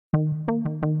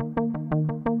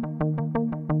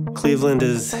Cleveland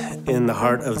is in the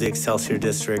heart of the Excelsior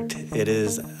District. It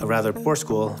is a rather poor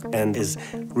school and is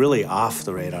really off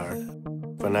the radar.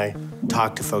 When I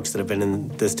talk to folks that have been in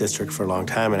this district for a long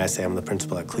time and I say I'm the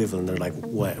principal at Cleveland, they're like,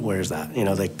 where's that? You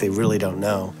know, they really don't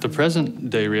know. The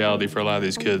present day reality for a lot of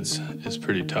these kids is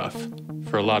pretty tough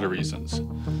for a lot of reasons.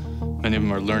 Many of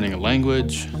them are learning a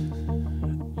language.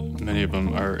 Many of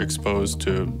them are exposed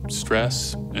to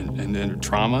stress and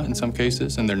trauma in some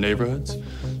cases in their neighborhoods.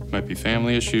 It might be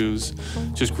family issues.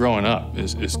 Just growing up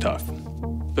is tough.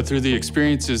 But through the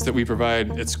experiences that we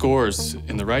provide at SCORES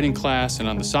in the writing class and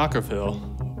on the soccer field,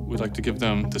 we'd like to give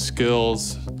them the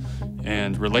skills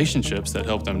and relationships that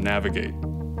help them navigate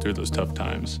through those tough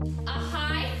times. A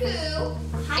haiku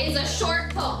is a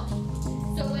short poem.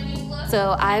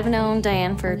 So I've known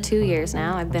Diane for 2 years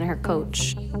now. I've been her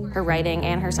coach, her writing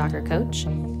and her soccer coach.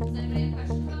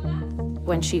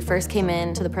 When she first came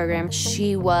into the program,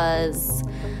 she was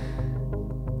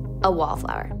a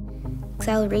wallflower.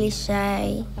 I was really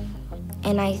shy,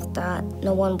 and I thought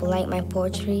no one would like my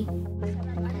poetry.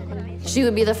 She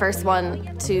would be the first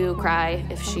one to cry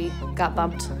if she got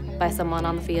bumped by someone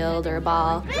on the field or a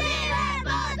ball.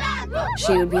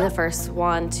 She would be the first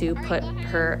one to put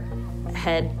her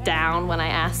head down when I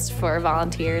asked for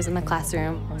volunteers in the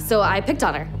classroom. So I picked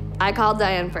on her. I called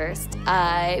Diane first.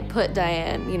 I put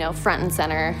Diane, front and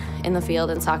center in the field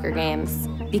in soccer games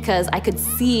because I could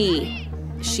see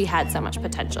she had so much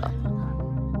potential.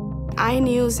 I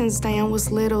knew since Diane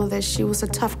was little that she was a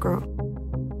tough girl,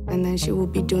 and then she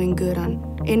would be doing good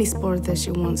on any sport that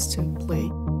she wants to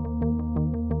play.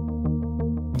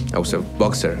 I was a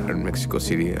boxer in Mexico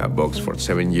City. I boxed for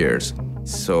 7 years.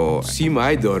 So see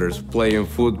my daughters playing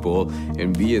football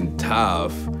and being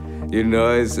tough,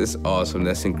 it's awesome.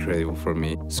 That's incredible for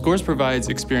me. SCORES provides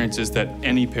experiences that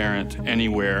any parent,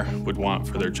 anywhere, would want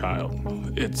for their child.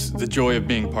 It's the joy of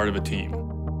being part of a team,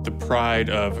 the pride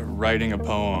of writing a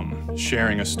poem,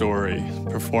 sharing a story,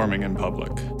 performing in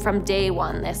public. From day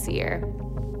one this year,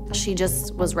 she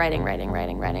just was writing,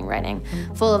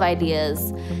 full of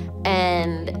ideas.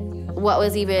 And what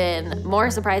was even more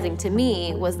surprising to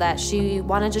me was that she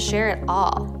wanted to share it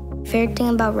all. Favorite thing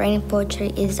about writing poetry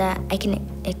is that I can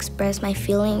express my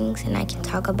feelings and I can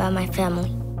talk about my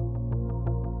family.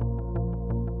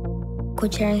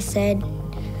 Coach Aaron said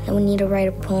that we need to write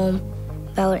a poem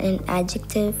about an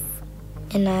adjective,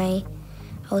 and I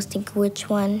was thinking which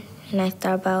one, and I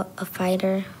thought about a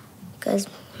fighter, because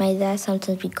my dad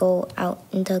sometimes we go out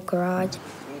in the garage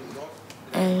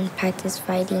and practice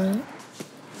fighting.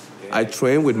 I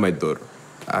train with my daughter.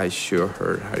 I show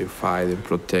her how to fight and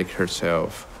protect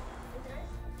herself.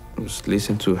 Just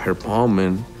listen to her poem,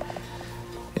 and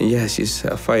yeah, she's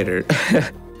a fighter.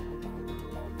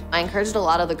 I encouraged a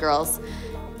lot of the girls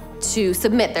to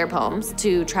submit their poems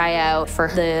to try out for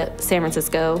the San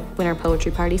Francisco Winter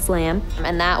Poetry Party Slam.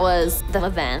 And that was the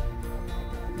event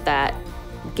that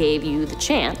gave you the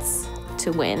chance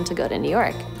to win to go to New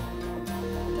York.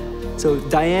 So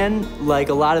Diane, like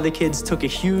a lot of the kids, took a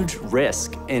huge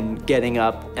risk in getting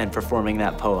up and performing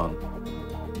that poem.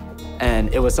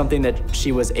 And it was something that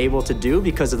she was able to do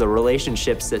because of the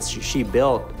relationships that she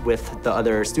built with the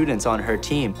other students on her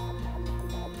team.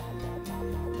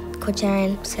 Coach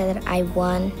Aaron said that I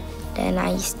won, then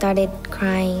I started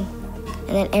crying,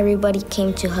 and then everybody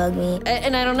came to hug me.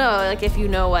 And I don't know, if you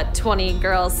know what 20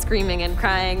 girls screaming and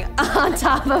crying on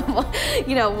top of,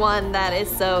 one that is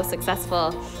so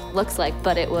successful looks like,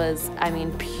 but it was,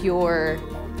 pure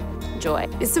joy.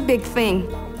 It's a big thing,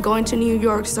 going to New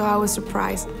York, so I was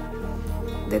surprised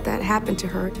that happened to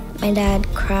her. My dad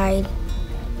cried,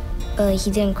 but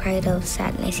he didn't cry of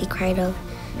sadness, he cried of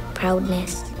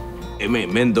proudness.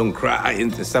 Men don't cry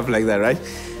and stuff like that, right?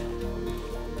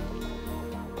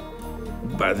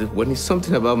 But when it's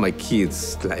something about my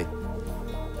kids,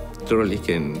 totally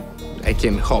I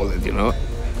can hold it,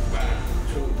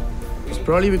 It's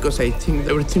probably because I think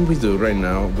everything we do right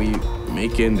now, we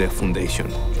making the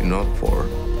foundation, for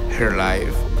her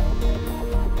life.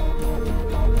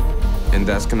 And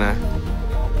that's gonna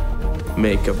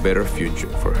make a better future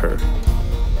for her.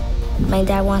 My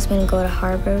dad wants me to go to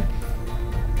Harvard,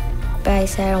 but I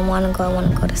said I don't want to go, I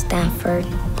want to go to Stanford.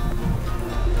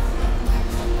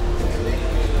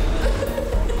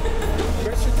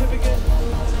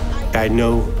 I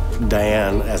know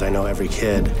Diane as I know every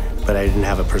kid, but I didn't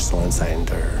have a personal insight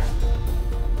into her.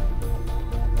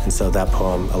 And so that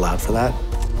poem allowed for that.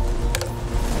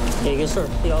 Yeah, yes, sir.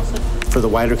 You all set? For the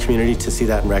wider community to see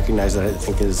that and recognize that, I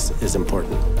think is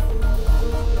important.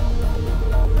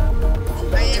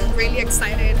 I am really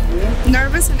excited.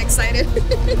 Nervous and excited.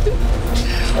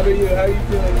 How are you? How are you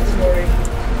feeling this morning?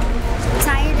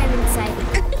 Tired and excited.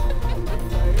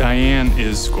 Diane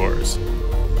is Scores.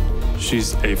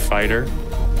 She's a fighter.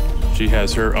 She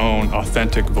has her own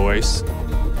authentic voice.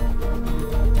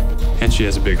 And she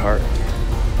has a big heart.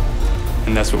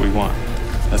 And that's what we want.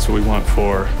 That's what we want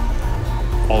for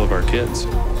all of our kids.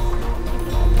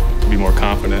 To be more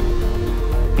confident,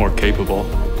 more capable,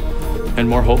 and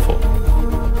more hopeful.